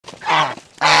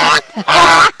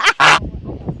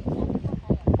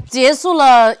结束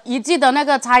了一季的那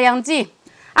个插秧季。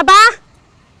阿爸，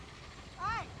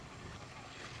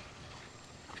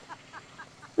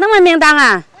那么名当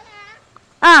啊？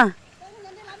啊，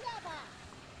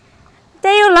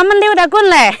这又那么溜达滚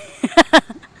嘞？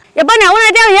要帮鸟屋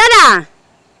来钓鱼的，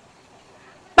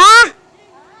爸，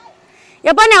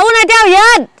要帮鸟屋来钓鱼。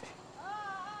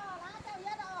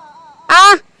啊，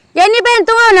人那边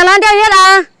都有鸟来钓鱼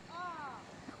了。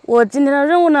我今天的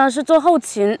任务呢是做后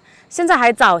勤，现在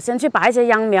还早，先去拔一些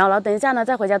秧苗，然后等一下呢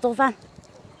再回家做饭。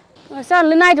我下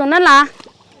你那一种嫩啦。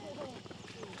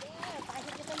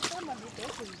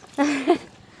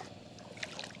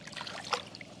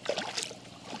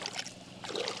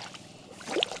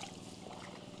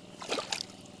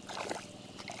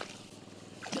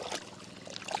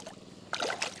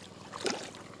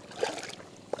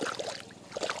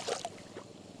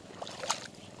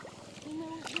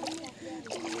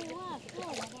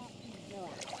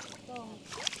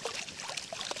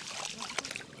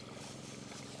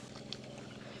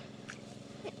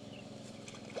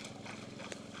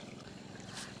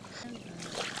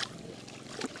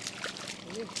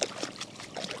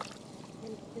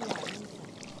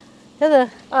Thế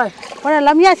rồi, con này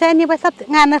lắm nhá, xe đi bay sắp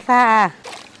ngàn nó phà.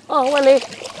 Vậy đi.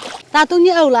 Ta tôi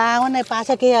nhớ là con này phá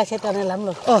xe kia, xe tao này lắm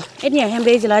rồi. Ít nhiều em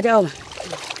đi chỉ là cho ông.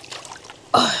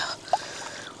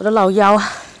 Nó lâu dầu.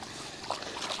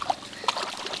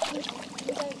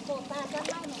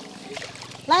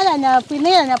 Lái là nhà pin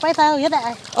này là nhà bay sao hết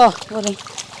đại. Vậy đi.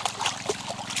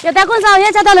 Giờ ta con sao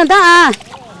hết cho tao lần ta à?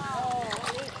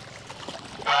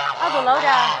 Tụi lâu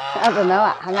ra. Tụi nó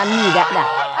à, hàng ngàn mì đã.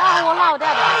 Tôi lâu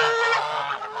ra rồi.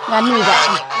 Ngàn mì đã.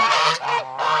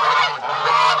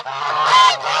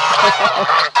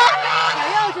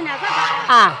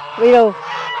 À, bây giờ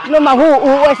nó mà hù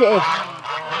quá chị.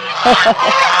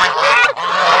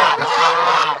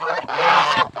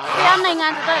 Cái ăn này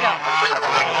ngàn tới rồi.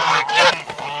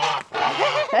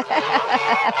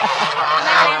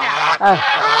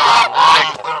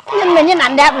 Nhưng mà như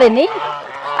nặng đẹp lên đi.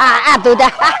 Tụi ta.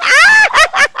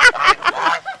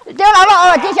 Chơi lão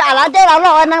lộ chứ sợ là chơi lão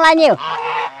lộ năng lai nhiều.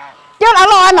 Chơi lão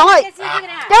lộ nó ơi.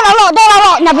 Chơi lão lộ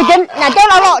nhà bị chính, nhà chơi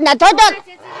lão lộ nhà chối chân.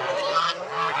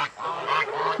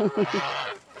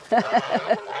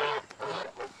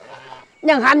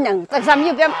 Nhận hành nhận tại sao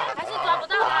như em.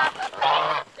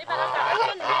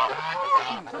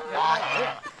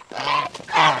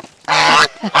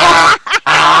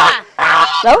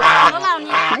 Đúng. Nó lao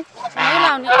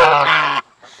nhỉ.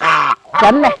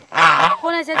 Chấn này.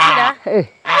 Cô này sẽ gì đó?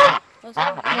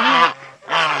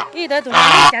 Cái đó tụi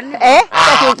nó chấn. Ế,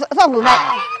 cái gì xong tụi này.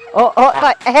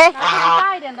 Rồi, ế.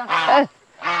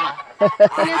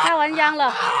今天插完秧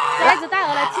了，来只大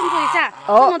鹅来庆祝一下。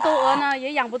这么多鹅呢，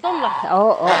也养不动了。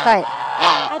对。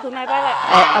เอาถุงในไปเลย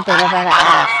เอาถุงในไปเลย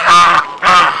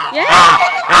耶！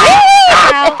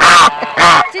好，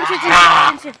进去。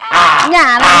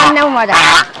nhà nó nâu mà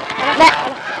đã. Đấy.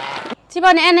 Chị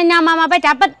bảo này anh nhà mà phải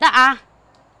trả bít đó à?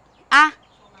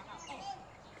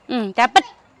 Trả bít.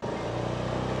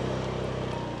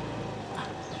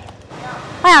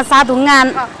 Phải là 3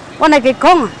 ngàn. Con này cái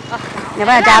không à? Nhà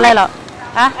phải trả lại rồi.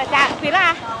 Hả? Trả phí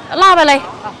là? Lo về đây.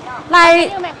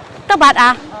 Lại tóc bát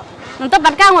à? Tóc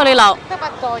bát cao rồi lẩu. Tóc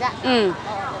bát rồi ạ.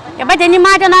 Cái bát tiền你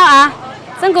卖掉了啊？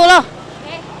辛苦了。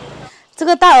这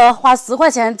个大鹅花10块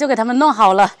钱就给他们弄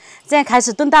好了，现在开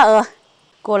始炖大鹅。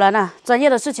果然啊，专业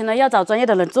的事情呢要找专业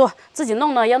的人做，自己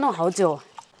弄呢要弄好久。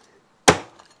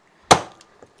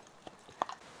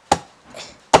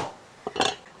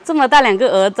这么大2个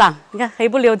鹅掌，你看黑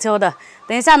不溜秋的。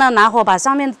等一下呢，拿火把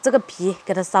上面这个皮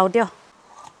给它烧掉。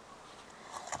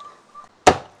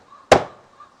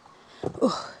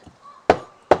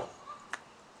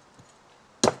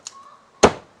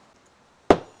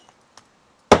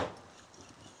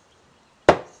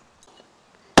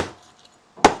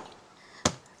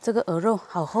这个鹅肉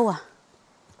好厚啊！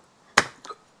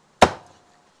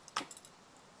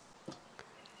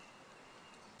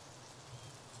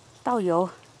倒油，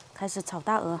开始炒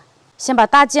大鹅。先把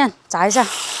大件炸一下，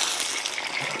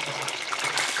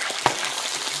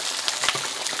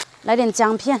来点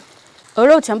姜片，鹅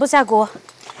肉全部下锅，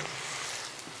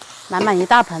满满一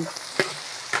大盆，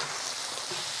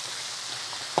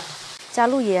加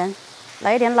入盐，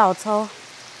来一点老抽，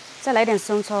再来点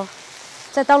生抽，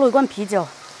再倒入1罐啤酒。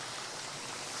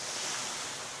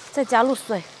再加入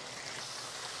水，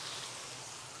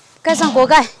盖上锅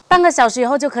盖，半个小时以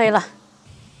后就可以了。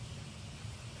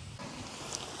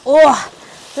哇，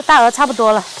这大鹅差不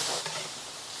多了，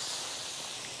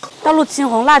倒入青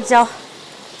红辣椒，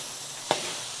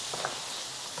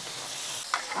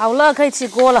好了，可以起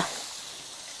锅了。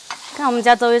看我们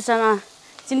家周医生啊，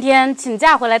今天请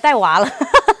假回来带娃了，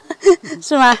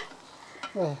是吗？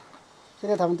对，现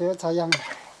在他们都要插秧了。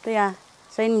对呀、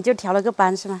所以你就调了个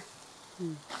班是吗？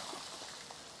嗯。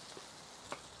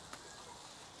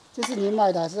这是你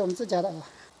买的还是我们自家的啊？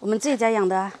我们自己家养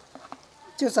的啊。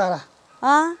就杀了。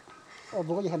啊？哦，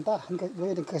不过也很大，我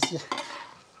有点可惜。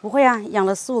不会啊，养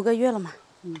了4、5个月了嘛。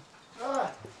嗯。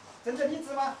真的荔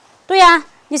枝吗？对呀、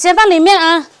你先放里面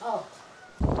啊。好。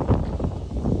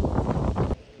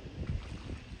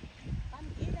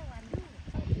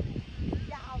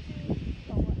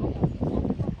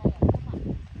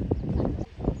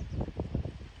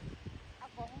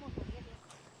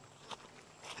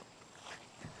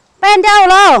搬掉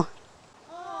了。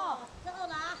哦，这个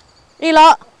哪1楼。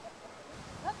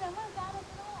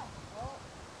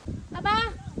阿爸，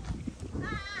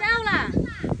掉了。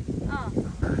哦。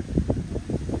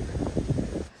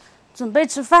准备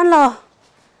吃饭了。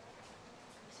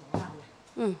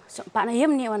bạn này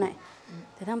hiếm nhiều này.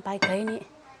 Để thằng bài cây này.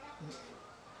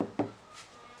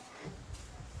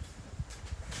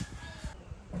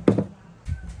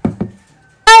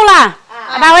 Đâu là?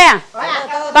 À bao ấy à?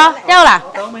 Bao, đâu là?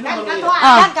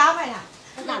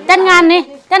 Chân ngàn đi,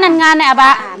 chân ngàn này à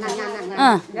bà?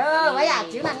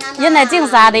 Dân này chiên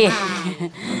xà đi.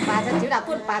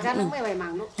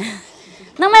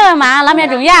 Nó mấy mà làm nhà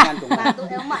chủ nhà.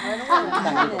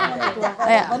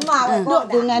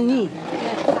 đường ngàn nhỉ?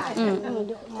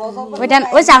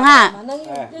 Với chẳng hả?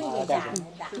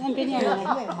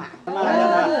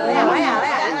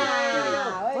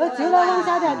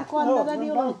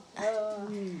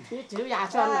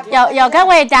 Giờ các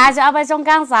quầy trà sẽ ở trong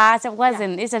căng xà, trong quay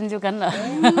dình đi chân chú cấn nữa.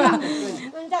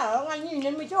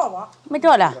 Mấy chỗ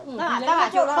à?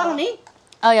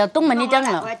 Giờ tung mình đi chân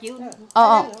nữa.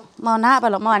 Mà na bà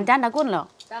mà ăn chán đã cuốn rồi.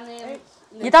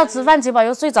 一到吃饭吃饱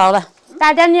又睡着了，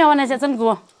大家念完那些真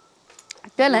苦。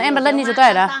对了，em lên đi cho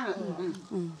tôi đó.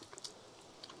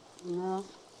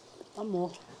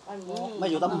 ไม่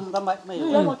อยู่ตำไม่อยู่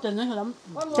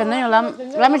Trần nó nhiều lắm,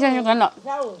 lắm mới chân cho cấn rồi.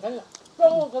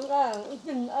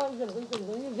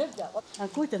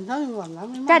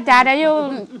 Cha đã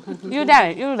yêu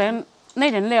đây, yêu đến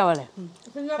nơi đến lều rồi.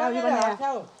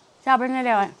 Sao bên đây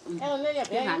lều rồi?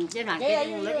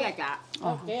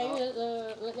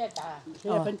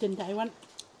 Bên trên chạy quanh.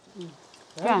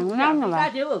 Chẳng nóng rồi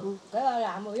bà.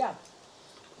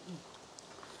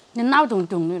 Nhưng nấu trùng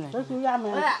trùng như này.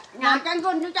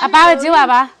 À ba ơi chú à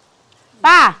bà.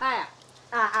 Ba.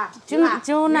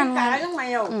 Chú năn.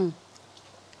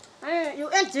 Yêu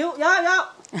em chịu, vô.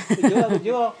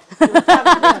 chưa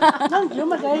Nó chịu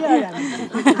mà cái rồi.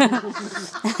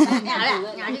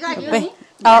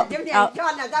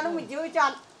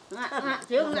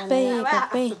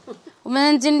我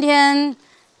们今天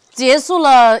结束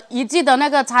了一季的那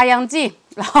个插秧季，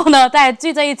然后呢，再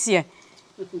聚在一起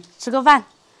吃个饭。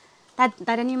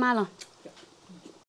大家你妈了。